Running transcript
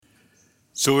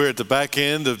So we're at the back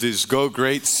end of this Go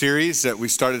Great series that we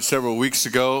started several weeks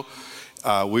ago.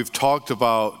 We've talked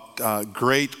about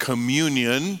great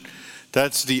communion.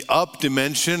 That's the up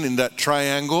dimension in that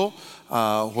triangle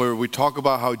where we talk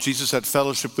about how Jesus had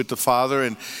fellowship with the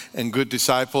Father and good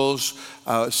disciples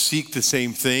seek the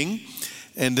same thing.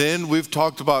 And then we've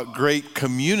talked about great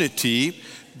community.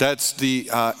 That's the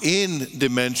in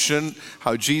dimension,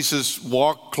 how Jesus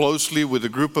walked closely with a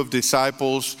group of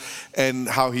disciples and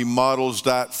how he models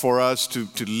that for us to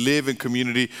live in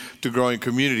community, to grow in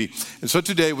community. And so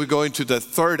today we're going to the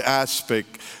third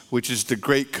aspect, which is the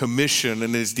Great Commission,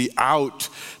 and is the out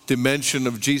dimension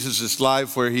of Jesus'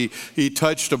 life, where he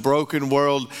touched a broken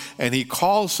world and he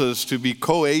calls us to be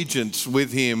co-agents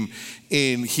with him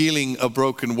in healing a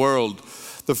broken world.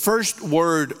 The first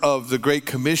word of the Great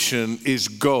Commission is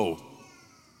go.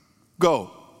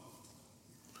 Go.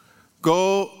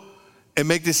 Go and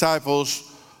make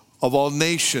disciples of all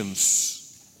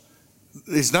nations.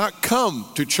 It's not come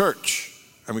to church.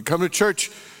 I mean, come to church,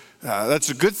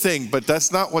 that's a good thing, but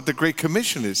that's not what the Great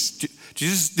Commission is.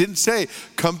 Jesus didn't say,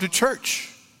 come to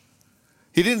church.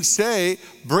 He didn't say,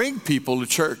 bring people to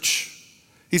church.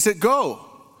 He said, go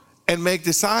and make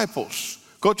disciples.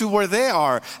 Go to where they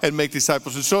are and make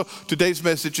disciples. And so today's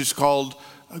message is called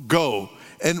Go.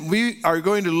 And we are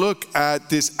going to look at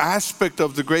this aspect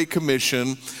of the Great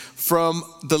Commission from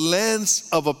the lens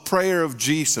of a prayer of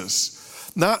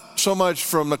Jesus. Not so much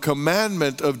from the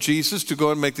commandment of Jesus to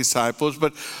go and make disciples,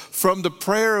 but from the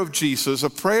prayer of Jesus, a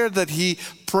prayer that he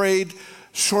prayed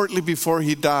shortly before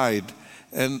he died.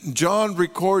 And John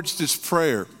records this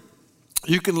prayer.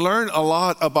 You can learn a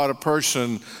lot about a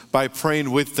person by praying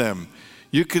with them.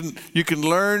 You can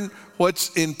learn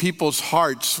what's in people's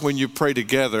hearts when you pray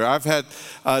together. I've had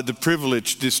the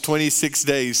privilege this 26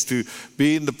 days to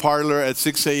be in the parlor at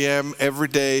 6 a.m. every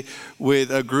day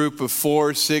with a group of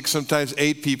 4, 6, sometimes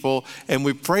 8 people, and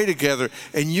we pray together,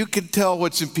 and you can tell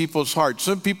what's in people's hearts.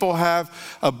 Some people have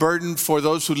a burden for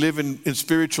those who live in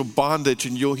spiritual bondage,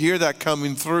 and you'll hear that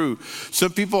coming through.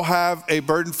 Some people have a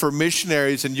burden for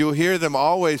missionaries, and you'll hear them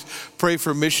always pray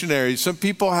for missionaries. Some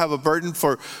people have a burden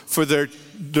for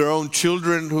their own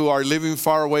children who are living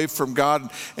far away from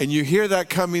God, and you hear that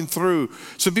coming through.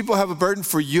 Some people have a burden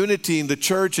for unity in the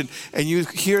church, and you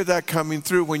hear that coming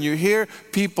through. When you hear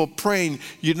people praying,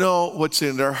 you know what's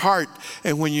in their heart.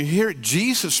 And when you hear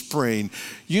Jesus praying,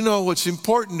 you know what's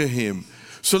important to him.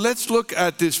 So let's look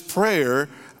at this prayer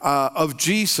of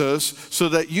Jesus so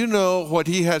that you know what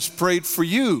he has prayed for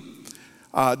you.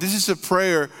 This is a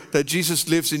prayer that Jesus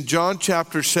lives in John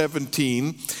chapter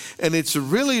 17, and it's a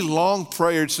really long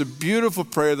prayer. It's a beautiful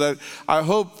prayer that I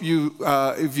hope you,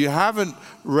 if you haven't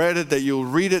read it, that you'll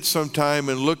read it sometime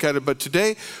and look at it. But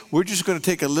today, we're just going to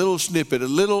take a little snippet, a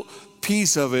little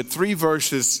piece of it, 3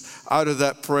 verses out of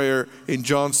that prayer in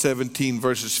John 17,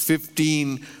 verses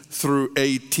 15 through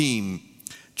 18.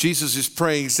 Jesus is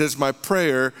praying. He says, my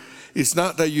prayer is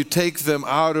not that you take them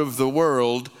out of the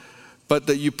world, but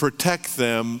that you protect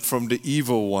them from the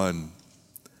evil one.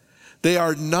 They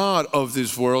are not of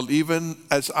this world, even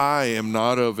as I am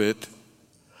not of it.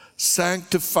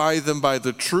 Sanctify them by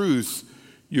the truth.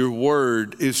 Your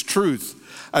word is truth.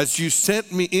 As you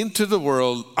sent me into the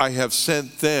world, I have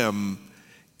sent them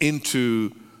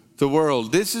into the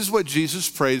world. This is what Jesus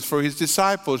prays for his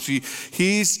disciples.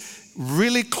 He's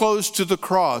really close to the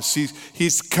cross.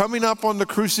 He's coming up on the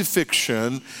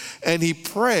crucifixion, and he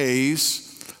prays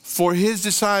for his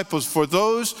disciples, for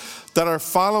those that are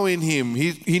following him.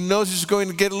 He knows it's going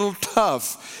to get a little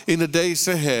tough in the days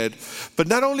ahead. But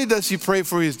not only does he pray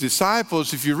for his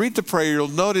disciples, if you read the prayer, you'll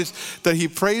notice that he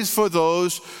prays for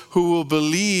those who will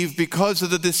believe because of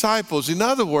the disciples. In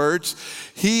other words,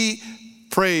 he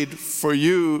prayed for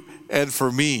you and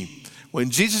for me. When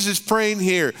Jesus is praying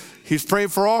here, he's praying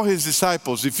for all his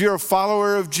disciples. If you're a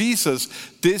follower of Jesus,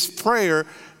 this prayer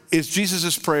is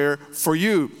Jesus' prayer for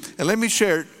you. And let me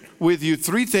share with you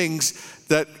 3 things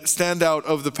that stand out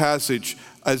of the passage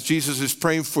as Jesus is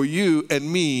praying for you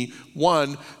and me.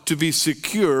 1, to be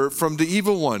secure from the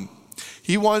evil one.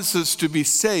 He wants us to be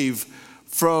saved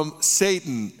from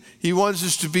Satan. He wants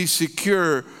us to be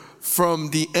secure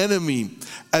from the enemy.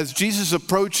 As Jesus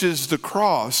approaches the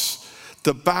cross,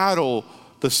 the battle,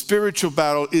 the spiritual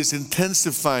battle is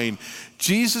intensifying.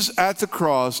 Jesus at the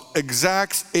cross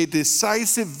exacts a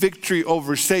decisive victory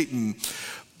over Satan.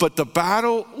 But the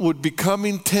battle would become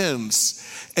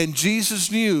intense, and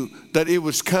Jesus knew that it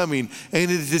was coming, and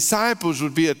his disciples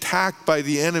would be attacked by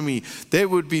the enemy. They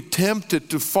would be tempted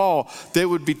to fall. They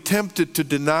would be tempted to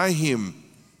deny him.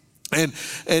 And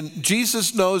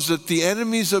Jesus knows that the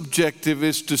enemy's objective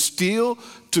is to steal,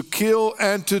 to kill,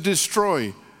 and to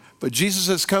destroy. But Jesus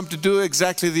has come to do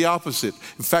exactly the opposite.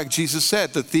 In fact, Jesus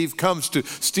said, the thief comes to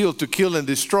steal, to kill, and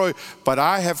destroy, but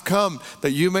I have come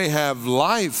that you may have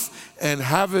life and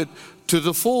have it to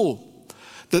the full.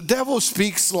 The devil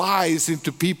speaks lies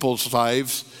into people's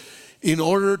lives in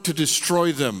order to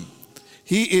destroy them.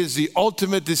 He is the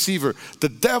ultimate deceiver. The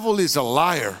devil is a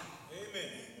liar. Amen.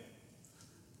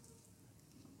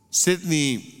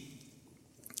 Sydney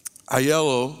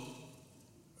Aiello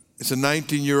is a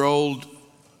 19-year-old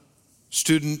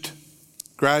student,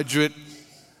 graduate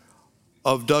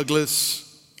of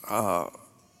Douglas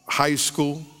High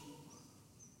School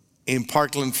in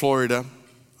Parkland, Florida.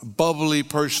 A bubbly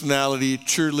personality,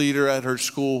 cheerleader at her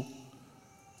school.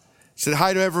 Said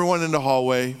hi to everyone in the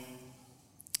hallway,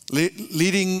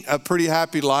 leading a pretty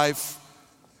happy life.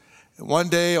 And one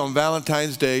day on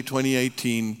Valentine's Day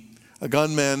 2018, a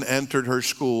gunman entered her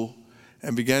school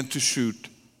and began to shoot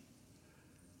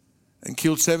and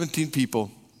killed 17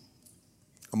 people.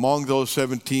 Among those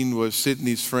 17 was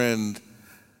Sydney's friend,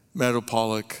 Meadow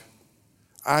Pollock.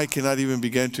 I cannot even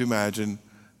begin to imagine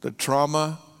the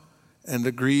trauma and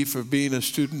the grief of being a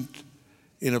student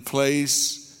in a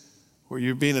place where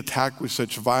you're being attacked with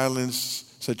such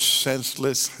violence, such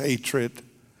senseless hatred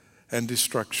and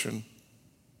destruction.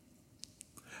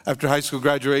 After high school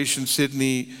graduation,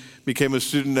 Sydney became a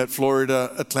student at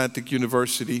Florida Atlantic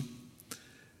University.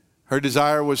 Her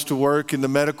desire was to work in the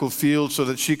medical field so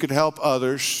that she could help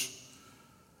others.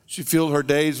 She filled her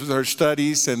days with her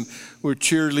studies and with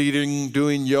cheerleading,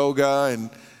 doing yoga,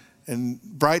 and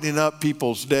brightening up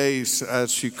people's days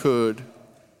as she could.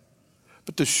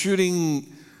 But the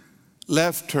shooting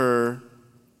left her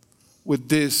with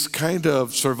this kind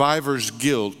of survivor's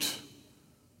guilt.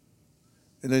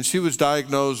 And then she was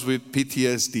diagnosed with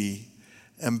PTSD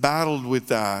and battled with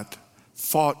that,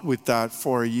 fought with that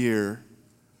for a year.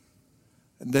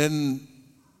 And then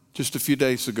just a few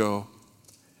days ago,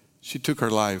 she took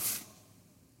her life.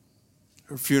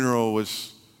 Her funeral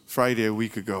was Friday a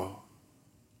week ago.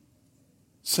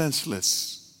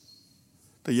 Senseless.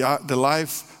 The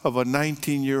life of a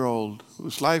 19-year-old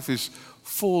whose life is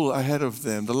full ahead of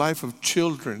them. The life of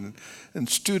children and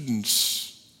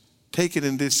students taken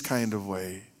in this kind of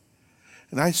way.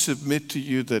 And I submit to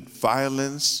you that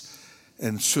violence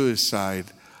and suicide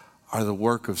are the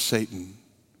work of Satan.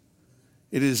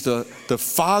 It is the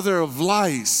father of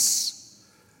lies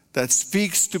that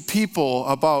speaks to people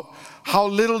about how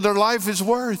little their life is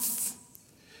worth.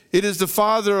 It is the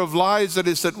father of lies that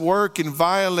is at work in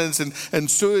violence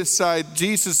and suicide.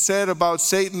 Jesus said about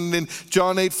Satan in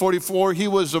John 8:44, he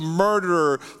was a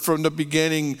murderer from the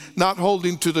beginning, not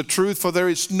holding to the truth, for there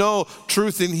is no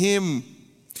truth in him.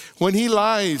 When he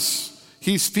lies,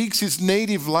 he speaks his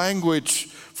native language,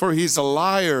 for he's a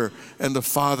liar and the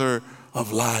father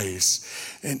of lies.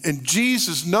 And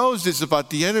Jesus knows this about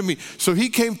the enemy, so he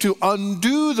came to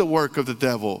undo the work of the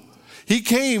devil. He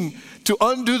came to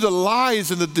undo the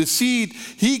lies and the deceit.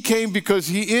 He came because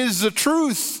he is the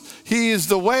truth. He is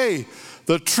the way,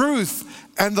 the truth,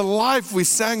 and the life. We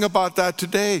sang about that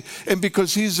today. And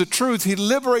because he's the truth, he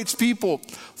liberates people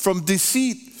from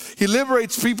deceit. He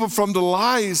liberates people from the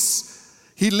lies.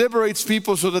 He liberates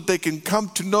people so that they can come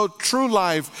to know true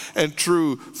life and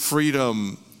true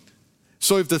freedom.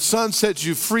 So if the Son sets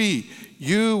you free,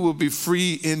 you will be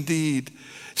free indeed.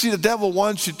 See, the devil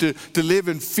wants you to live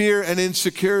in fear and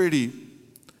insecurity.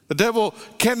 The devil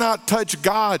cannot touch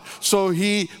God, so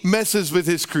he messes with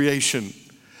his creation.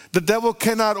 The devil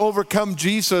cannot overcome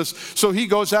Jesus, so he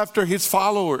goes after his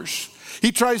followers.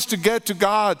 He tries to get to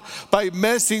God by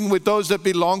messing with those that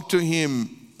belong to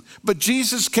him. But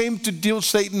Jesus came to deal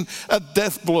Satan a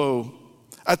death blow.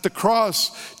 At the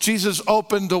cross, Jesus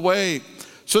opened the way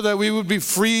so that we would be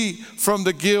free from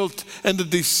the guilt and the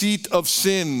deceit of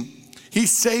sin. He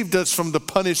saved us from the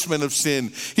punishment of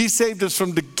sin. He saved us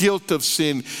from the guilt of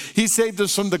sin. He saved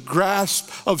us from the grasp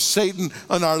of Satan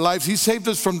on our lives. He saved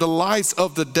us from the lies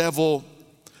of the devil.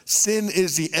 Sin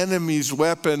is the enemy's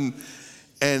weapon,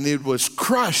 and it was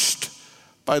crushed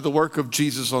by the work of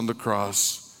Jesus on the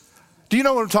cross. Do you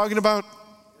know what I'm talking about?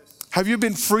 Have you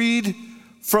been freed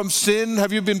from sin?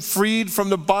 Have you been freed from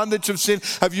the bondage of sin?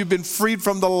 Have you been freed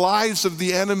from the lies of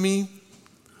the enemy?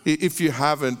 If you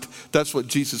haven't, that's what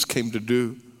Jesus came to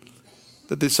do.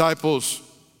 The disciples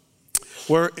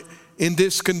were in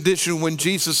this condition when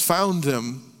Jesus found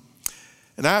them.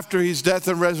 And after his death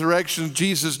and resurrection,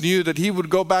 Jesus knew that he would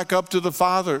go back up to the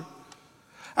Father.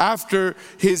 After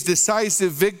his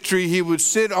decisive victory, he would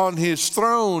sit on his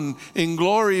throne in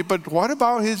glory. But what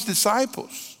about his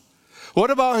disciples? What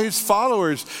about his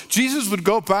followers? Jesus would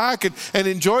go back and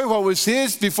enjoy what was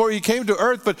his before he came to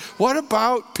earth. But what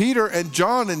about Peter and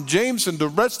John and James and the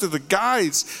rest of the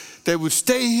guys they would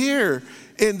stay here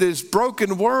in this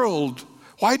broken world.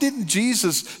 Why didn't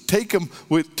Jesus take them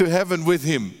to heaven with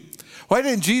him? Why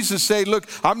didn't Jesus say, look,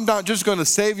 I'm not just going to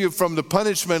save you from the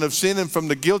punishment of sin and from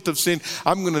the guilt of sin.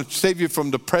 I'm going to save you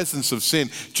from the presence of sin.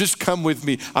 Just come with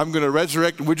me. I'm going to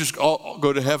resurrect and we'll just all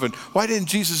go to heaven. Why didn't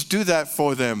Jesus do that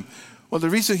for them? Well, the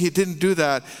reason he didn't do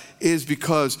that is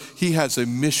because he has a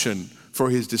mission for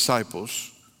his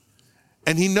disciples.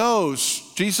 And he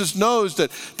knows, Jesus knows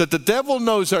that the devil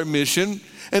knows our mission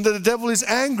and that the devil is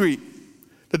angry.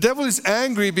 The devil is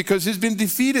angry because he's been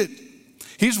defeated.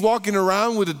 He's walking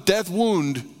around with a death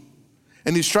wound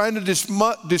and he's trying to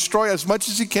destroy as much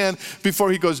as he can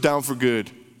before he goes down for good.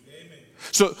 Amen.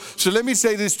 So let me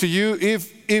say this to you.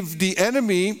 If the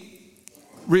enemy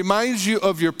reminds you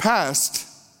of your past,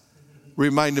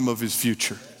 remind him of his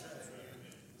future.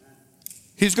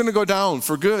 He's going to go down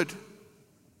for good.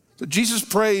 So Jesus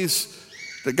prays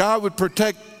that God would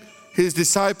protect his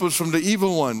disciples from the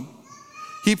evil one.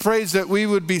 He prays that we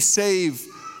would be saved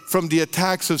from the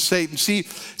attacks of Satan. See,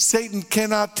 Satan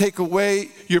cannot take away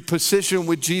your position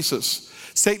with Jesus.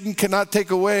 Satan cannot take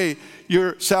away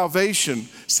your salvation.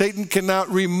 Satan cannot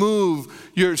remove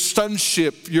your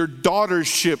sonship, your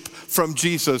daughtership from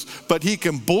Jesus, but he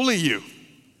can bully you.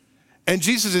 And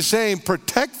Jesus is saying,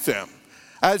 protect them.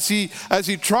 As he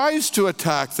tries to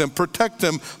attack them, protect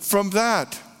them from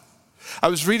that. I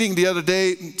was reading the other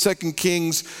day in 2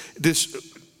 Kings,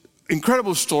 this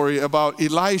incredible story about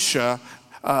Elisha,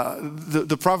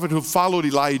 the prophet who followed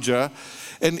Elijah.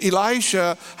 And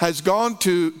Elisha has gone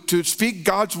to speak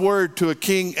God's word to a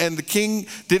king, and the king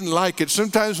didn't like it.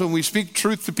 Sometimes when we speak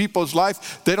truth to people's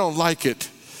life, they don't like it.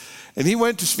 And he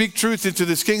went to speak truth into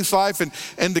this king's life,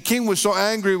 and the king was so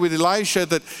angry with Elisha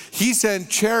that he sent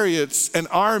chariots and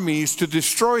armies to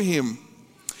destroy him.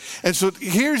 And so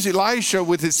here's Elisha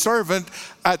with his servant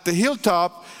at the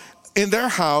hilltop in their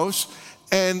house,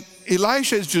 and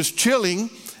Elisha is just chilling,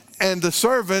 and the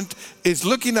servant is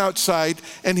looking outside,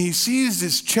 and he sees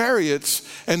these chariots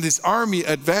and this army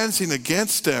advancing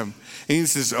against them. And he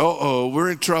says, uh-oh,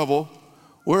 we're in trouble.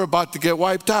 We're about to get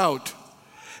wiped out.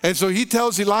 And so he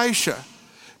tells Elisha,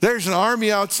 there's an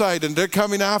army outside and they're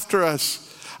coming after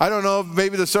us. I don't know,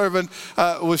 maybe the servant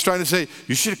was trying to say,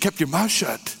 you should have kept your mouth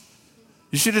shut.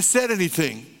 You should have said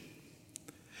anything.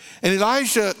 And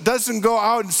Elisha doesn't go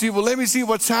out and see, well, let me see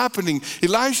what's happening.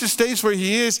 Elisha stays where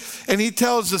he is, and he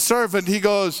tells the servant, he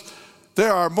goes,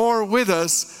 there are more with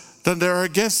us than there are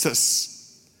against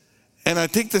us. And I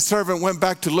think the servant went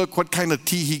back to look what kind of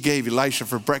tea he gave Elisha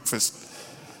for breakfast.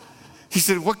 He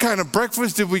said, what kind of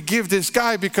breakfast did we give this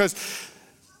guy? Because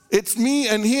it's me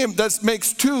and him that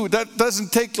makes two. That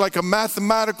doesn't take like a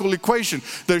mathematical equation.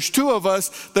 There's two of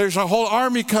us. There's a whole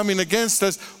army coming against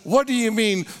us. What do you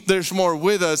mean there's more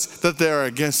with us than there are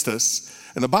against us?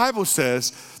 And the Bible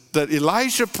says that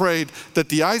Elisha prayed that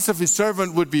the eyes of his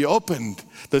servant would be opened.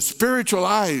 The spiritual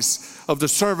eyes of the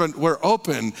servant were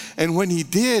open. And when he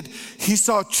did, he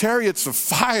saw chariots of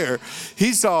fire.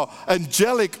 He saw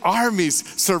angelic armies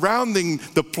surrounding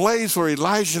the place where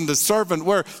Elijah and the servant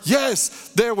were. Yes,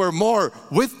 there were more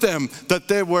with them than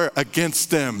there were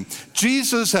against them.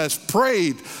 Jesus has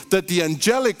prayed that the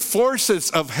angelic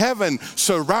forces of heaven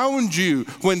surround you.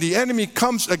 When the enemy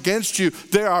comes against you,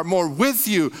 there are more with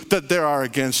you than there are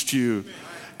against you.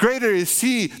 Greater is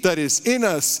he that is in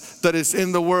us, that is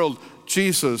in the world.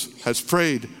 Jesus has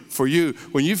prayed for you.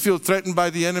 When you feel threatened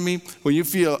by the enemy, when you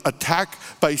feel attacked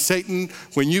by Satan,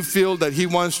 when you feel that he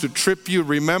wants to trip you,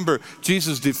 remember,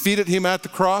 Jesus defeated him at the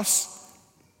cross,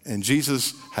 and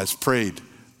Jesus has prayed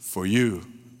for you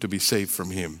to be saved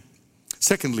from him.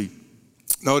 Secondly,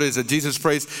 notice that Jesus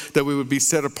prays that we would be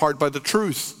set apart by the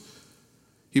truth.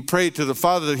 He prayed to the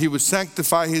Father that he would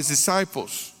sanctify his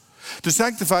disciples. To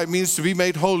sanctify means to be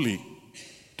made holy.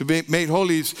 To be made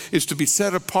holy is to be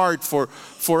set apart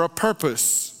for a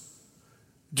purpose.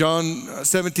 John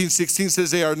 17:16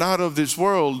 says, they are not of this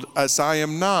world as I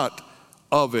am not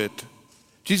of it.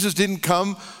 Jesus didn't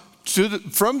come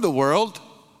from the world.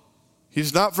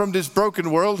 He's not from this broken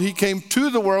world. He came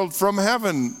to the world from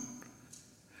heaven.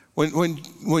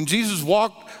 When Jesus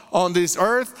walked on this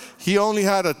earth, he only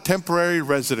had a temporary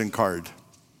resident card.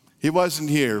 He wasn't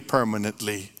here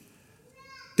permanently.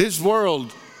 This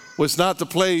world was not the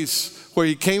place where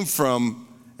he came from,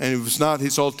 and it was not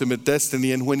his ultimate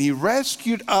destiny. And when he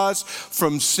rescued us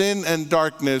from sin and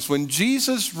darkness, when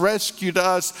Jesus rescued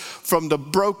us from the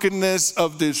brokenness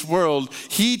of this world,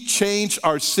 he changed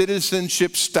our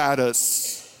citizenship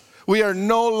status. We are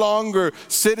no longer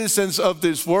citizens of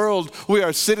this world. We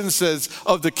are citizens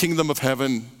of the kingdom of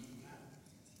heaven.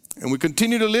 And we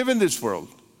continue to live in this world,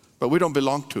 but we don't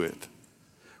belong to it.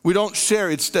 We don't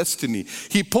share its destiny.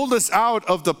 He pulled us out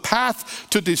of the path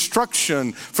to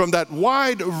destruction, from that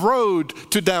wide road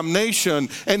to damnation,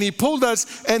 and He pulled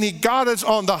us and He got us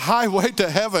on the highway to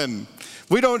heaven.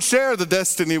 We don't share the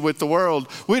destiny with the world.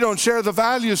 We don't share the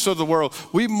values of the world.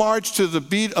 We march to the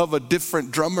beat of a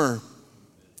different drummer.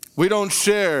 We don't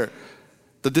share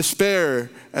the despair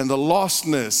and the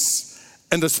lostness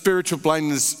and the spiritual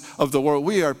blindness of the world.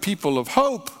 We are people of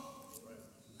hope.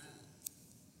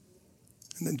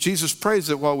 And then Jesus prays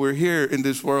that while we're here in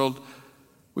this world,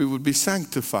 we would be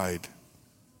sanctified,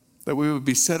 that we would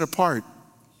be set apart,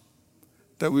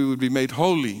 that we would be made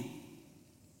holy.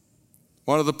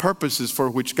 One of the purposes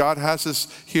for which God has us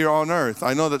here on earth.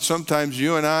 I know that sometimes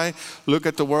you and I look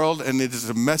at the world and it is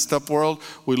a messed up world.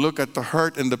 We look at the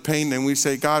hurt and the pain and we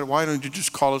say, God, why don't you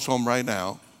just call us home right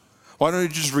now? Why don't you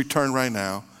just return right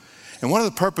now? And one of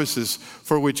the purposes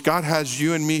for which God has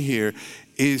you and me here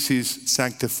is He's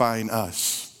sanctifying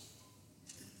us.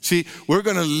 See, we're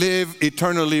going to live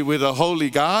eternally with a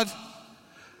holy God.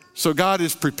 So God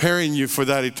is preparing you for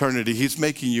that eternity. He's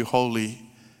making you holy.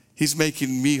 He's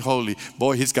making me holy.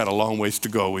 Boy, He's got a long ways to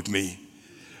go with me.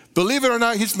 Believe it or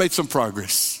not, He's made some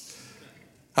progress.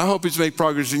 I hope He's made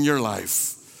progress in your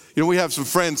life. You know, we have some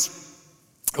friends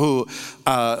who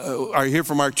are here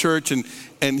from our church,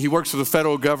 and he works for the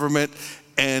federal government.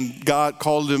 And God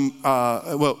called him,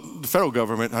 the federal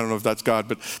government, I don't know if that's God,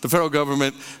 but the federal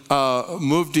government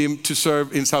moved him to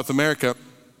serve in South America.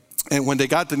 And when they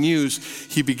got the news,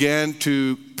 he began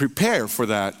to prepare for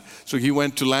that. So he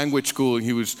went to language school and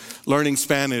he was learning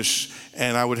Spanish,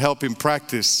 and I would help him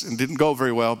practice, and didn't go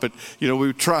very well, but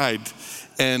we tried.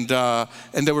 And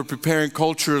they were preparing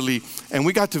culturally, and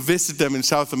we got to visit them in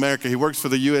South America. He works for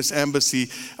the U.S.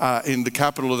 Embassy in the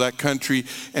capital of that country,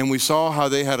 and we saw how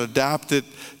they had adapted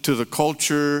to the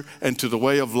culture and to the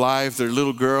way of life. Their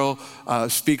little girl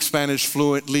speaks Spanish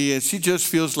fluently, and she just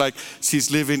feels like she's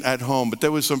living at home. But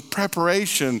there was some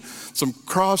preparation, some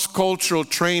cross-cultural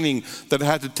training that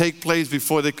had to take place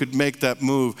before they could make that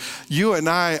move. You and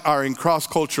I are in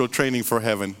cross-cultural training for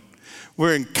heaven.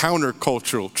 We're in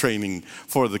countercultural training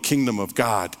for the kingdom of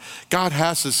God. God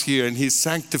has us here and He's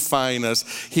sanctifying us.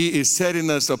 He is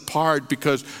setting us apart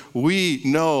because we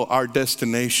know our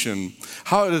destination.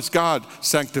 How does God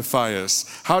sanctify us?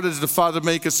 How does the Father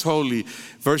make us holy?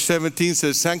 Verse 17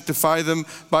 says, sanctify them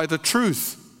by the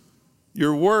truth.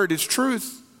 Your word is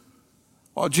truth.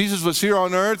 While Jesus was here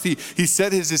on earth, he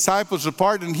set His disciples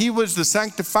apart, and He was the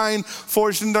sanctifying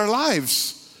force in their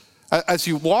lives. As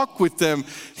He walked with them,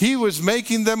 He was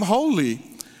making them holy.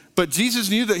 But Jesus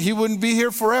knew that He wouldn't be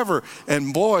here forever.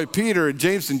 And boy, Peter and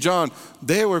James and John,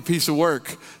 they were a piece of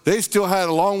work. They still had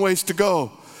a long ways to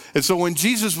go. And so when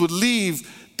Jesus would leave,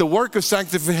 the work of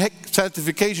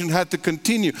sanctification had to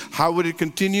continue. How would it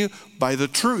continue? By the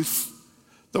truth,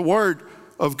 the Word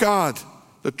of God.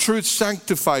 The truth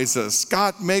sanctifies us.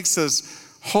 God makes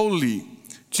us holy.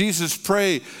 Jesus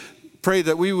prayed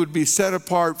that we would be set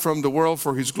apart from the world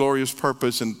for His glorious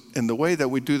purpose. And the way that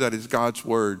we do that is God's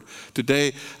word.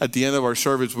 Today, at the end of our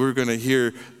service, we're going to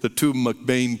hear the two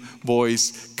McBain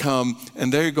boys come,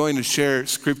 and they're going to share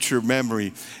scripture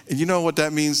memory. And you know what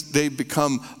that means? They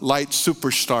become light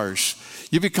superstars.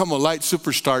 You become a light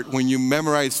superstar when you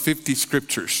memorize 50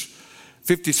 scriptures.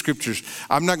 50 scriptures.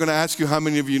 I'm not going to ask you how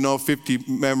many of you know 50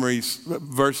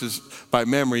 verses by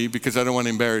memory, because I don't want to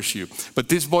embarrass you. But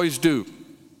these boys do.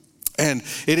 And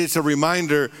it is a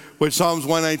reminder what Psalms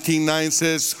 119:9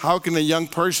 says, how can a young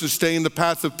person stay in the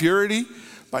path of purity?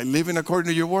 By living according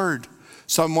to your word.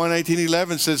 Psalm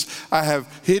 119:11 says, I have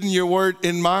hidden your word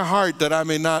in my heart that I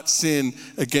may not sin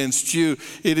against you.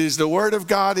 It is the word of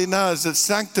God in us that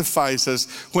sanctifies us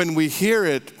when we hear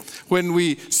it, when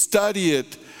we study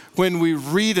it, when we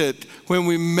read it, when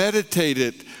we meditate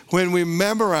it, when we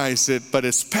memorize it, but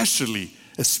especially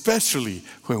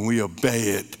when we obey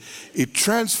it. It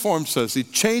transforms us,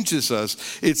 it changes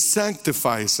us, it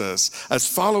sanctifies us. As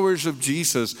followers of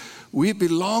Jesus, we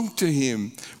belong to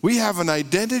Him. We have an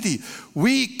identity.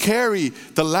 We carry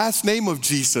the last name of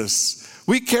Jesus.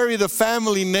 We carry the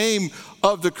family name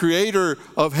of the Creator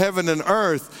of heaven and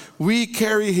earth. We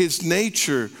carry His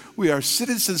nature. We are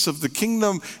citizens of the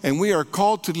kingdom, and we are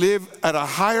called to live at a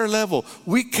higher level.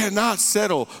 We cannot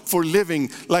settle for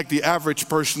living like the average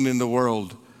person in the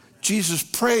world. Jesus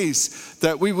prays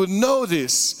that we would know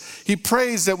this. He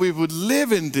prays that we would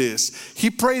live in this.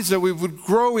 He prays that we would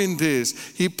grow in this.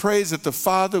 He prays that the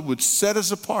Father would set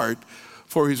us apart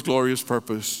for His glorious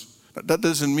purpose. But that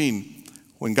doesn't mean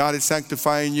when God is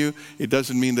sanctifying you, it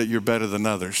doesn't mean that you're better than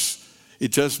others.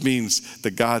 It just means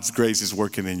that God's grace is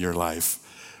working in your life.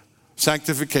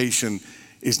 Sanctification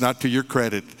is not to your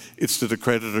credit, it's to the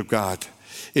credit of God.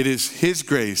 It is His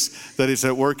grace that is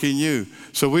at work in you.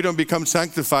 So we don't become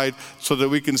sanctified so that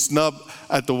we can snub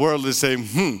at the world and say,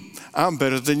 I'm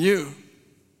better than you.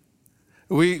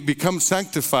 We become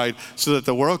sanctified so that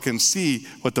the world can see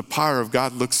what the power of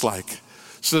God looks like,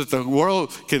 so that the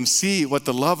world can see what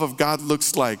the love of God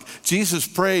looks like. Jesus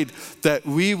prayed that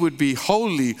we would be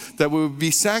holy, that we would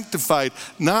be sanctified,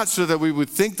 not so that we would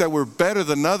think that we're better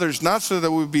than others, not so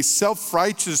that we would be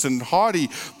self-righteous and haughty,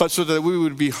 but so that we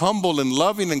would be humble and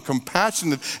loving and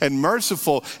compassionate and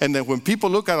merciful, and that when people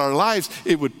look at our lives,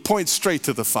 it would point straight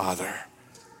to the Father.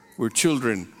 We're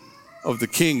children of the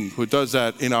King who does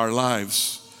that in our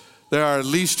lives. There are at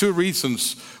least two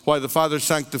reasons why the Father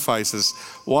sanctifies us.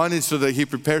 One is so that He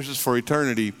prepares us for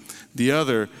eternity. The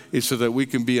other is so that we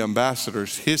can be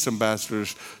ambassadors, His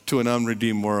ambassadors, to an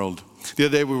unredeemed world. The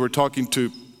other day we were talking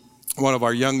to one of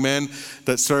our young men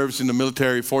that serves in the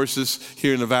military forces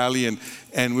here in the valley,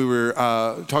 and we were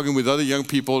talking with other young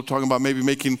people, talking about maybe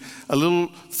making a little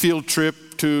field trip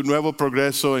to Nuevo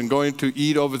Progreso and going to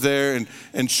eat over there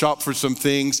and shop for some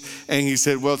things. And he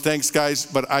said, well, thanks guys,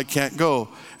 but I can't go.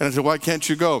 And I said, why can't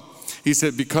you go? He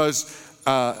said, because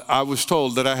I was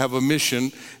told that I have a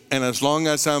mission, and as long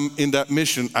as I'm in that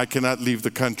mission, I cannot leave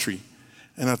the country.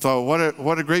 And I thought,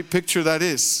 what a great picture that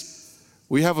is.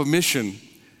 We have a mission,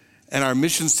 and our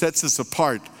mission sets us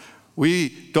apart.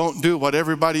 We don't do what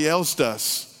everybody else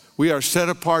does. We are set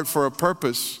apart for a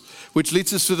purpose, which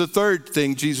leads us to the third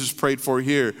thing Jesus prayed for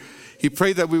here. He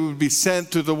prayed that we would be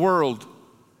sent to the world.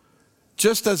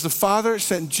 Just as the Father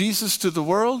sent Jesus to the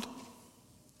world,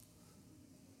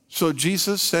 so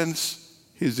Jesus sends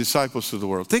His disciples to the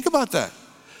world. Think about that.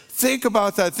 Think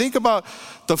about that. Think about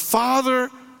the Father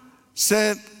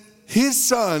sent His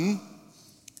Son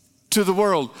to the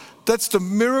world. That's the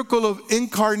miracle of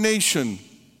incarnation.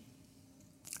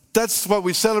 That's what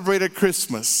we celebrate at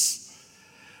Christmas.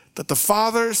 That the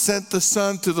Father sent the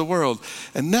Son to the world.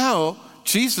 And now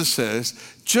Jesus says,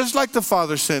 just like the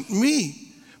Father sent me,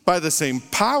 by the same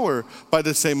power, by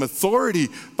the same authority,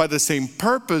 by the same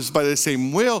purpose, by the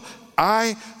same will,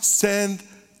 I send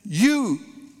you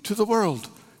to the world.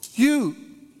 You.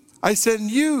 I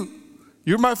send you.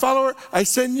 You're my follower, I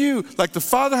send you. Like the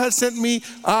Father has sent me,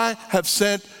 I have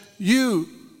sent you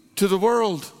to the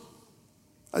world.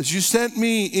 As you sent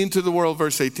me into the world,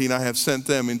 verse 18, I have sent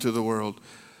them into the world.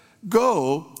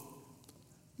 Go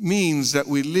means that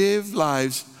we live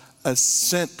lives as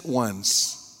sent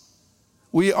ones.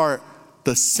 We are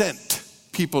the sent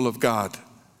people of God.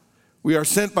 We are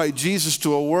sent by Jesus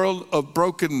to a world of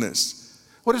brokenness.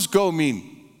 What does go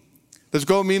mean? Does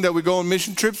go mean that we go on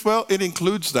mission trips? Well, it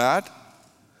includes that.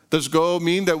 Does go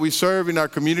mean that we serve in our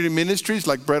community ministries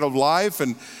like Bread of Life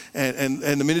and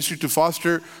the ministry to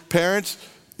foster parents?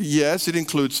 Yes, it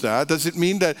includes that. Does it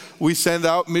mean that we send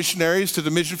out missionaries to the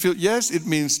mission field? Yes, it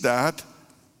means that.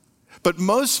 But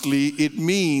mostly it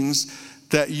means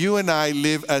that you and I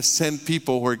live as sent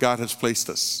people where God has placed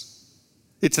us.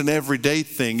 It's an everyday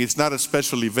thing. It's not a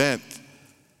special event.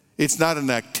 It's not an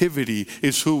activity.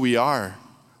 It's who we are.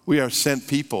 We are sent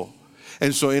people.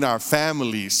 And so in our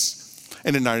families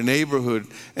and in our neighborhood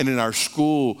and in our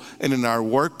school and in our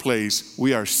workplace,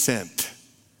 we are sent.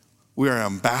 We are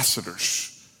ambassadors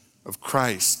of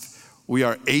Christ. We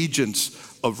are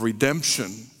agents of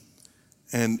redemption.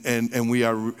 And we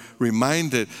are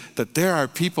reminded that there are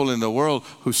people in the world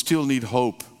who still need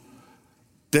hope.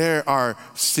 There are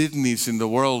Sydneys in the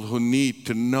world who need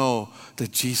to know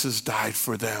that Jesus died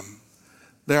for them.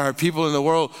 There are people in the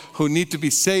world who need to be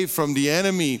saved from the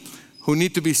enemy, who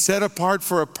need to be set apart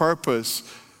for a purpose.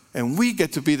 And we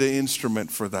get to be the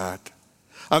instrument for that.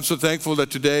 I'm so thankful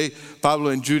that today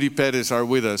Pablo and Judy Perez are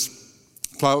with us.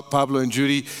 Pablo and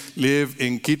Judy live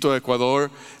in Quito, Ecuador,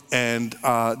 and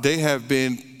they have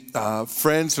been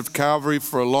friends of Calvary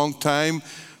for a long time.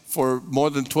 For more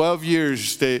than 12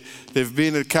 years, they've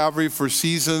been at Calvary for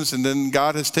seasons, and then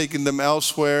God has taken them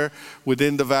elsewhere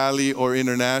within the valley or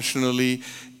internationally.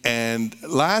 And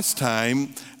last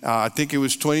time, I think it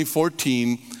was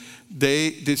 2014,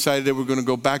 they decided they were going to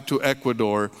go back to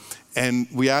Ecuador. And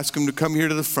we asked them to come here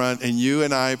to the front, and you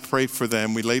and I prayed for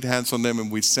them. We laid hands on them,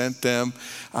 and we sent them.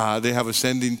 They have a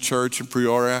sending church in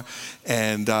Peoria,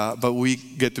 but we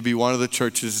get to be one of the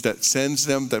churches that sends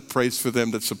them, that prays for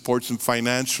them, that supports them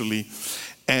financially.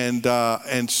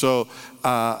 And so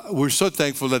we're so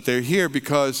thankful that they're here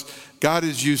because God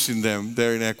is using them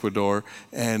there in Ecuador.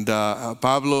 And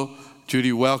Pablo,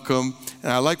 Judy, welcome.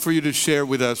 And I'd like for you to share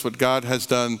with us what God has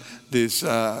done this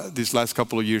last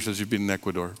couple of years as you've been in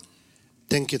Ecuador.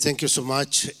 Thank you so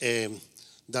much.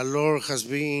 The Lord has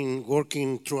been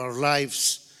working through our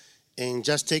lives and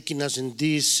just taking us in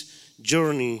this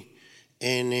journey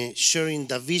and sharing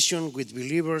the vision with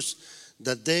believers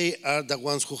that they are the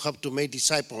ones who have to make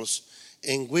disciples.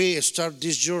 And we start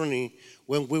this journey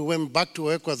when we went back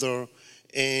to Ecuador,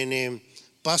 and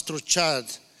Pastor Chad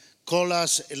called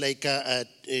us like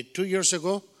 2 years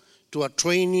ago to a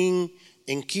training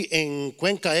in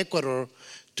Cuenca, Ecuador,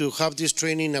 to have this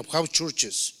training of house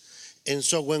churches. And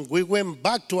so when we went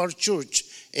back to our church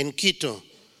in Quito,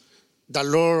 the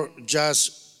Lord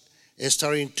just is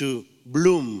starting to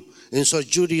bloom. And so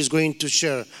Judy is going to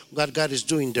share what God is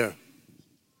doing there.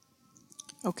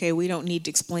 Okay, we don't need to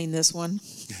explain this one.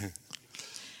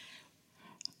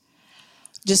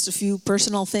 Just a few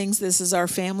personal things. This is our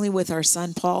family with our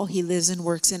son, Paul. He lives and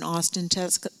works in Austin,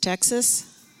 Texas.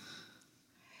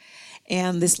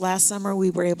 And this last summer,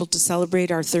 we were able to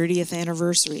celebrate our 30th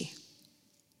anniversary.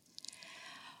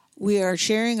 We are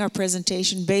sharing our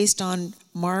presentation based on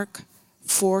Mark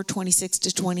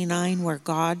 4:26-29, where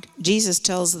Jesus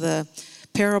tells the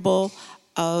parable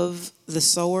of the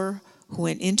sower who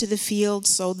went into the field,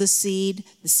 sowed the seed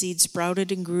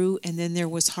sprouted and grew, and then there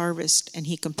was harvest, and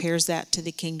he compares that to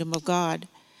the kingdom of God.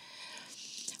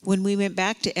 When we went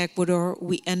back to Ecuador,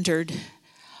 we entered.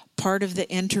 Part of the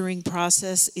entering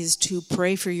process is to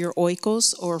pray for your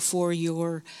oikos or for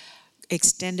your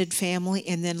extended family,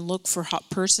 and then look for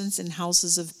persons in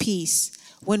houses of peace.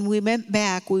 When we went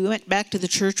back to the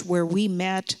church where we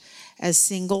met as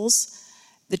singles.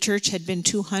 The church had been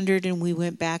 200, and we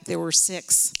went back, there were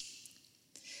 6.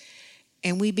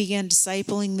 And we began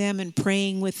discipling them and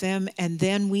praying with them. And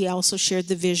then we also shared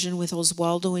the vision with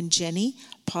Oswaldo and Jenny,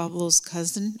 Pablo's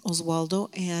cousin, Oswaldo,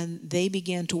 and they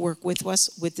began to work with us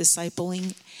with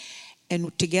discipling.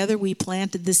 And together we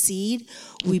planted the seed.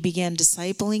 We began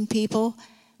discipling people.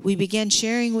 We began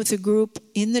sharing with the group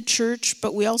in the church,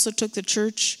 but we also took the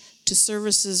church to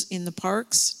services in the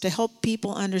parks to help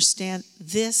people understand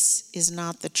this is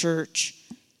not the church.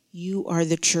 You are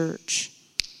the church.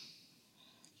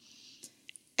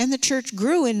 And the church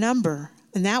grew in number,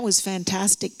 and that was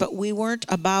fantastic, but we weren't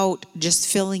about just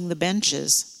filling the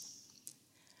benches.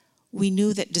 We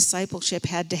knew that discipleship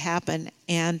had to happen,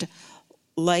 and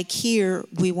like here,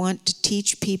 we want to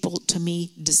teach people to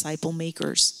be disciple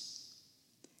makers.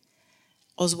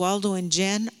 Oswaldo and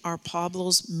Jen are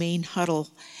Pablo's main huddle,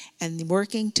 and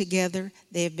working together,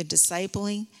 they have been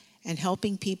discipling and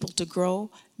helping people to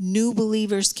grow. New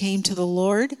believers came to the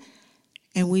Lord,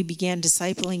 and we began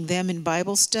discipling them in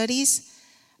Bible studies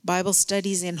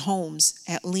in homes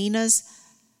at Lina's,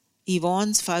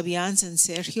 Yvonne's, Fabian's, and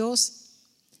Sergio's.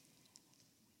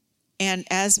 And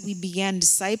as we began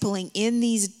discipling in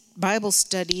these Bible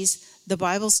studies, the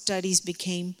Bible studies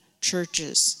became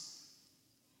churches.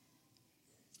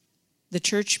 The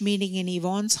church meeting in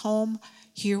Yvonne's home,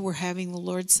 here we're having the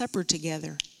Lord's Supper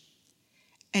together.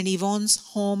 And Yvonne's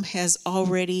home has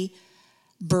already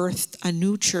birthed a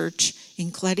new church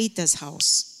in Clarita's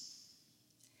house.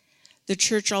 The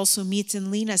church also meets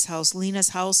in Lina's house. Lina's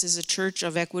house is a church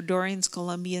of Ecuadorians,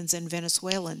 Colombians, and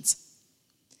Venezuelans.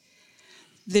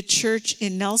 The church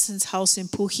in Nelson's house in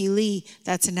Pujili,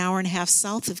 that's an hour and a half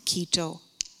south of Quito.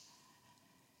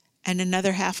 And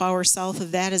another half hour south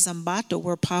of that is Ambato,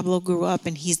 where Pablo grew up,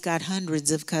 and he's got hundreds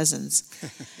of cousins.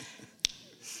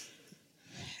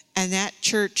 And that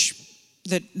church,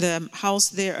 the house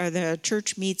there, or the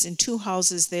church meets in 2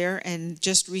 houses there, and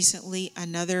just recently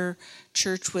another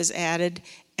church was added.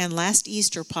 And last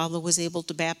Easter, Pablo was able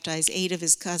to baptize 8 of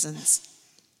his cousins.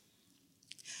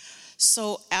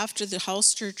 So after the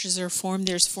house churches are formed,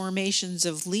 there's formations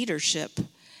of leadership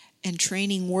and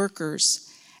training workers.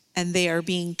 And they are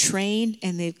being trained,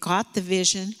 and they've got the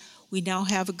vision. We now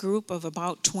have a group of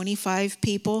about 25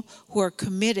 people who are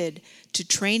committed to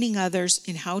training others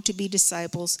in how to be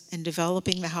disciples and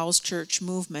developing the house church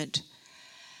movement.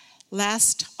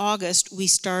 Last August, we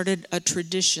started a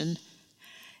tradition.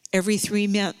 Every 3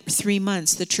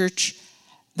 months,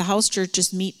 the house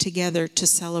churches meet together to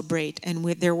celebrate. And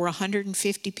there were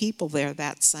 150 people there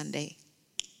that Sunday.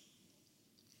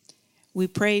 We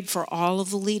prayed for all of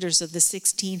the leaders of the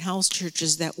 16 house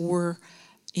churches that were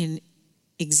in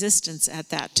existence at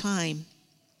that time.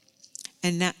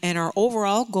 And our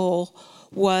overall goal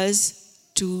was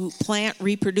to plant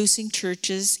reproducing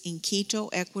churches in Quito,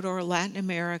 Ecuador, Latin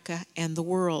America, and the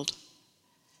world.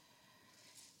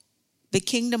 The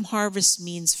Kingdom Harvest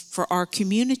means for our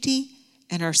community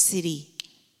and our city.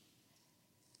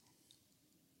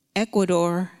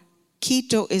 Ecuador,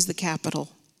 Quito is the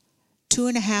capital.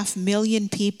 2.5 million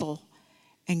people,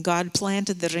 and God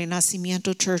planted the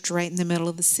Renacimiento Church right in the middle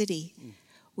of the city.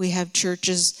 We have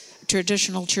churches,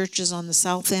 traditional churches on the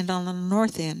south end and on the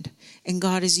north end, and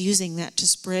God is using that to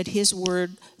spread His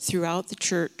word throughout the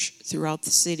church, throughout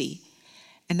the city.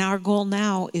 And our goal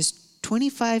now is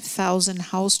 25,000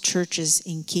 house churches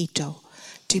in Quito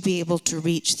to be able to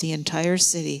reach the entire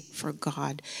city for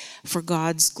God, for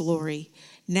God's glory.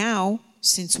 Now,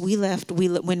 since we left,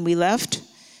 when we left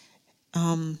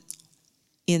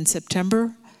in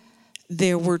September,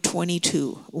 there were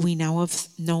 22. We now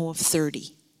know of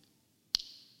 30.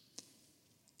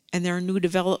 And there are new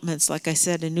developments. Like I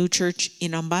said, a new church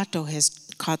in Ambato has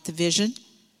caught the vision.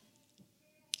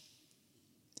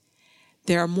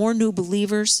 There are more new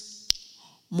believers,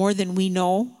 more than we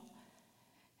know.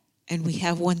 And we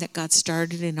have one that got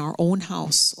started in our own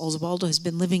house. Osvaldo has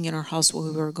been living in our house while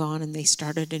we were gone, and they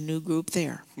started a new group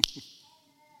there.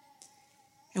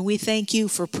 And we thank you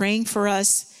for praying for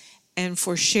us and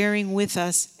for sharing with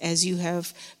us as you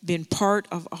have been part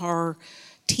of our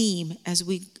team as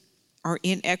we are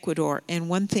in Ecuador. And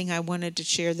one thing I wanted to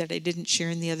share that I didn't share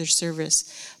in the other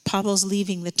service, Pablo's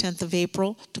leaving the 10th of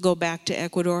April to go back to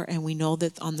Ecuador, and we know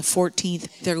that on the 14th,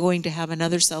 they're going to have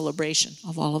another celebration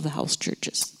of all of the house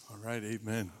churches. All right,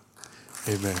 amen.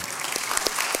 Amen.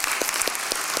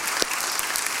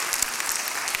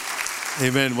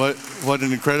 Amen. What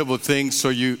an incredible thing.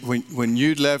 So when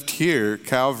you left here,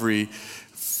 Calvary,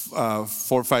 4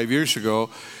 or 5 years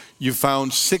ago, you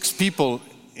found 6 people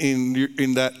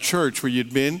in that church where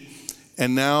you'd been,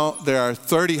 and now there are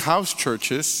 30 house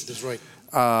churches. That's right.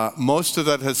 Most of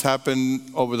that has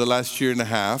happened over the last year and a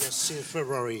half. Yes, in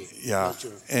February. Yeah,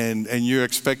 and you're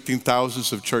expecting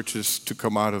thousands of churches to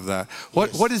come out of that.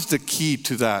 What is the key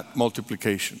to that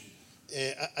multiplication?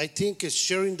 I think it's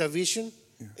sharing the vision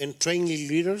and training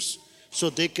leaders so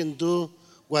they can do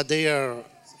what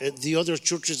the other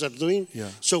churches are doing. Yeah.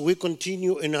 So we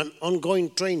continue in an ongoing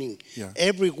training. Yeah.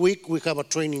 Every week we have a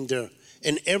training there,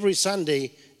 and every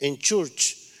Sunday in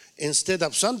church, instead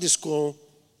of Sunday school,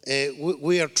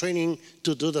 we are training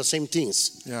to do the same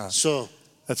things. Yeah. So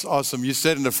that's awesome. You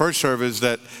said in the first service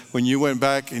that when you went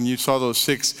back and you saw those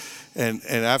 6, and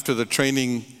after the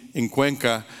training in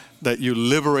Cuenca, that you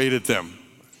liberated them.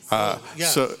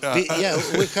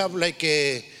 we have like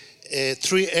 3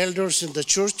 elders in the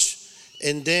church,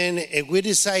 and then we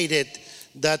decided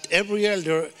that every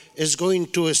elder is going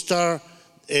to start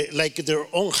like their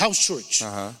own house church,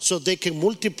 so they can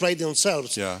multiply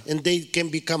themselves, and they can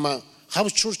become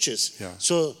house churches. Yeah.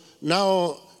 So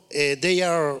now they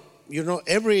are,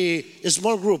 every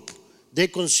small group, they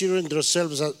consider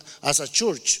themselves as a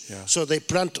church. Yeah. So they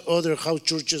plant other house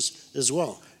churches as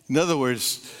well. In other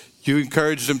words, you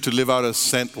encourage them to live out as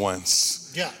sent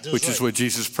ones, which is right. what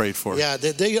Jesus prayed for. Yeah,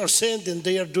 they are sent and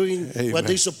they are doing what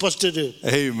they're supposed to do.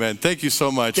 Amen. Thank you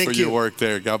so much for your work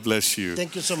there. God bless you.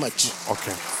 Thank you so much.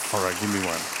 Okay. All right, give me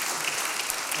one.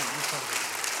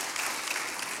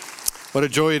 What a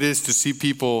joy it is to see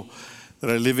people that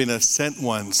are living as sent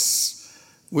ones.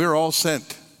 We're all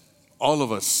sent, all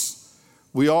of us.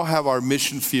 We all have our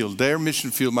mission field. Their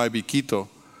mission field might be Quito,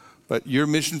 but your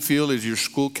mission field is your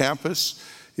school campus,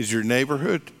 is your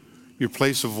neighborhood, your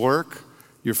place of work,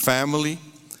 your family,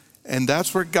 and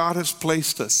that's where God has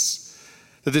placed us.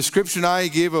 The description I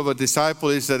give of a disciple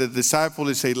is that a disciple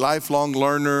is a lifelong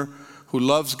learner who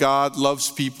loves God, loves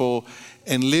people,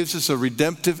 and lives as a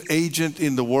redemptive agent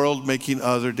in the world, making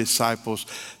other disciples.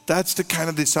 That's the kind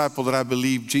of disciple that I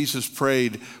believe Jesus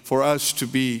prayed for us to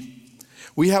be.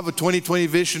 We have a 2020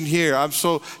 vision here. I'm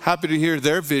so happy to hear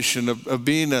their vision of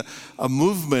being a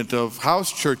movement of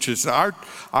house churches.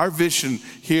 Our vision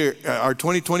here, our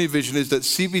 2020 vision is that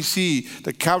CBC,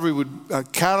 that Calvary would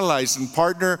catalyze and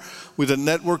partner with a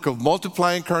network of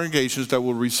multiplying congregations that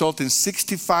will result in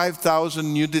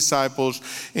 65,000 new disciples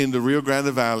in the Rio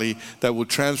Grande Valley that will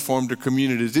transform their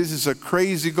communities. This is a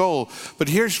crazy goal, but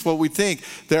here's what we think.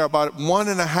 There are about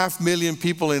 1.5 million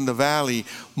people in the valley.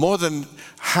 More than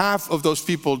half of those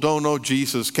people don't know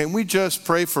Jesus. Can we just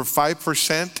pray for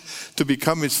 5% to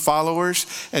become his followers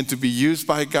and to be used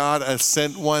by God as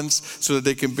sent ones so that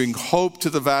they can bring hope to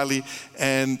the valley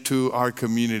and to our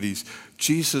communities?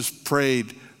 Jesus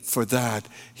prayed for that.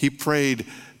 He prayed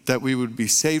that we would be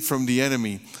saved from the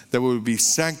enemy, that we would be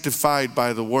sanctified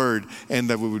by the word, and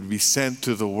that we would be sent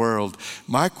to the world.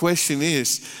 My question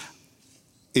is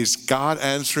God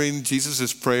answering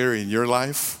Jesus' prayer in your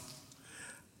life?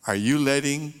 Are you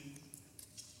letting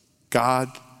God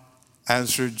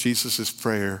answer Jesus'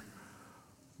 prayer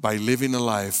by living a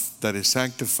life that is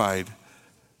sanctified,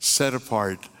 set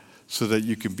apart, so that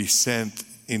you can be sent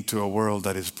into a world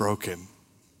that is broken?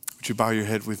 Would you bow your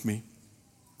head with me?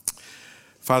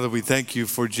 Father, we thank you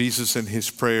for Jesus and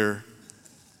his prayer,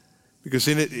 because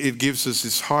in it gives us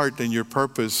his heart and your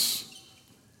purpose.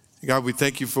 God, we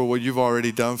thank you for what you've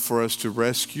already done for us to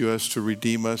rescue us, to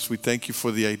redeem us. We thank you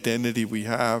for the identity we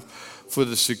have, for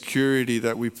the security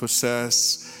that we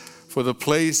possess, for the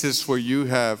places where you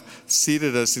have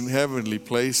seated us in heavenly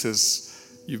places.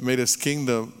 You've made us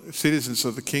citizens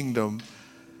of the kingdom.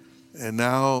 And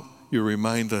now you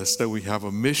remind us that we have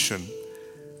a mission.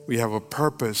 We have a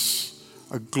purpose,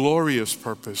 a glorious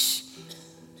purpose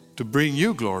to bring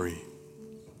you glory.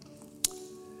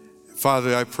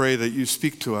 Father, I pray that you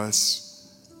speak to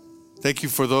us. Thank you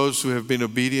for those who have been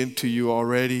obedient to you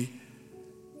already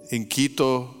in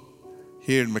Quito,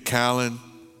 here in McAllen,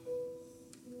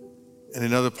 and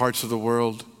in other parts of the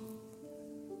world.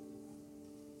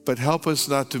 But help us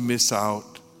not to miss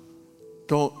out.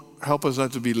 Don't help us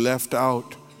not to be left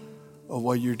out of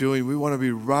what you're doing. We want to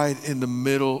be right in the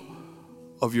middle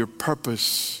of your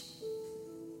purpose.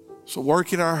 So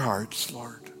work in our hearts,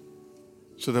 Lord,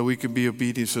 so that we can be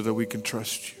obedient, so that we can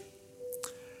trust you.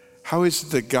 How is it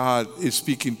that God is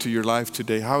speaking to your life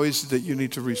today? How is it that you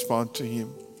need to respond to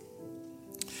him?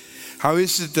 How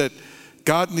is it that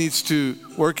God needs to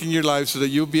work in your life so that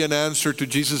you'll be an answer to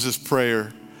Jesus'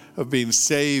 prayer of being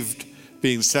saved,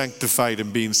 being sanctified,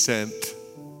 and being sent?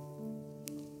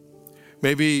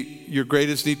 Maybe your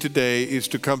greatest need today is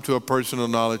to come to a personal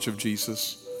knowledge of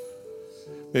Jesus.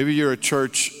 Maybe you're a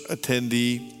church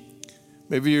attendee.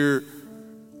 Maybe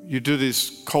you do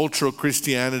this cultural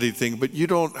Christianity thing, but you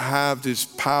don't have this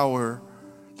power,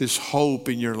 this hope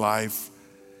in your life.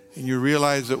 And you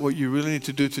realize that what you really need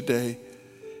to do today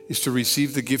is to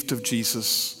receive the gift of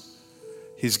Jesus,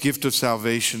 his gift of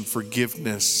salvation,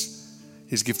 forgiveness,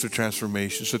 his gift of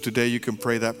transformation. So today you can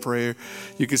pray that prayer.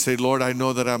 You can say, Lord, I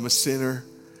know that I'm a sinner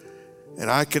and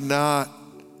I cannot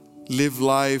live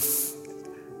life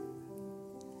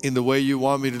in the way you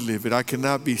want me to live it. I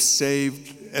cannot be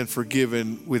saved and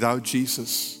forgiven without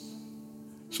Jesus.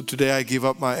 So today I give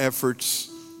up my efforts.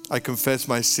 I confess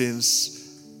my sins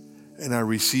and I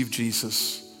receive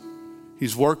Jesus,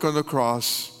 his work on the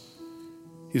cross,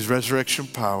 his resurrection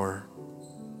power,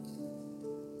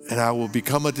 and I will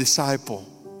become a disciple,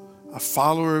 a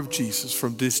follower of Jesus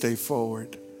from this day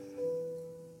forward.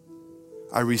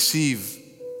 I receive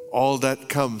all that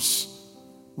comes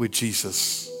with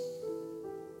Jesus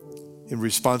in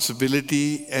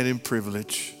responsibility and in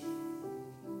privilege.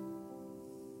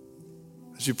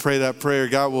 As you pray that prayer,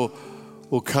 God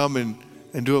will come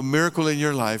and do a miracle in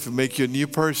your life and make you a new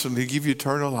person. He'll give you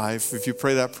eternal life if you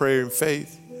pray that prayer in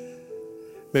faith.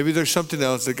 Maybe there's something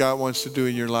else that God wants to do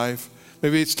in your life.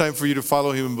 Maybe it's time for you to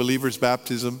follow him in believer's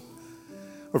baptism,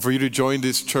 or for you to join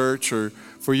this church, or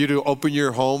for you to open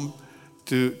your home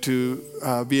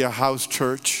to be a house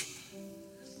church.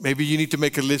 Maybe you need to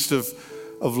make a list of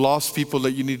lost people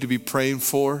that you need to be praying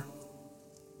for.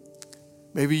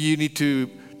 Maybe you need to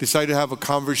decide to have a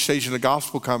conversation, a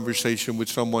gospel conversation with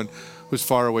someone who's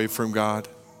far away from God.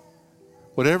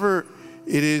 Whatever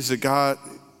it is that God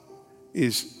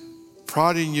is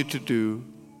prodding you to do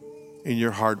in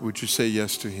your heart, would you say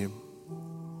yes to him?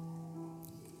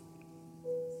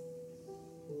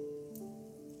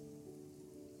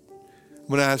 I'm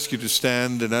going to ask you to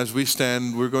stand, and as we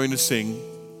stand, we're going to sing.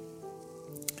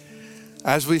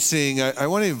 As we sing, I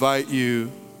want to invite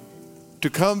you to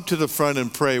come to the front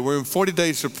and pray. We're in 40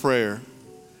 days of prayer,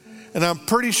 and I'm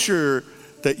pretty sure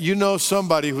that you know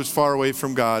somebody who's far away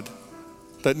from God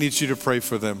that needs you to pray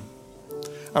for them.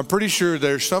 I'm pretty sure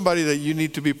there's somebody that you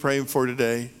need to be praying for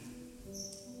today.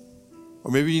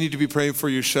 Or maybe you need to be praying for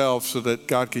yourself so that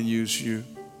God can use you.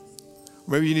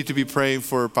 Or maybe you need to be praying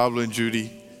for Pablo and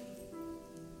Judy.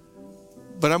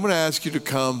 But I'm going to ask you to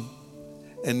come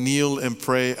and kneel and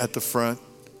pray at the front.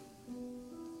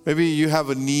 Maybe you have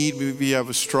a need, maybe you have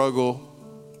a struggle.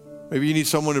 Maybe you need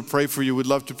someone to pray for you. We'd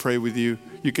love to pray with you.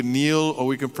 You can kneel or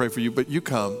we can pray for you, but you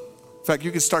come. In fact,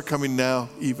 you can start coming now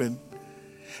even.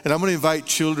 And I'm going to invite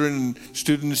children and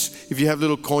students, if you have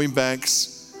little coin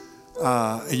banks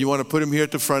and you want to put them here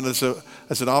at the front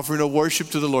as an offering of worship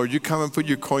to the Lord, you come and put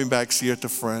your coin banks here at the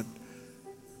front.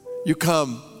 You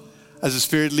come as the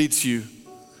Spirit leads you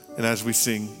and as we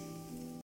sing.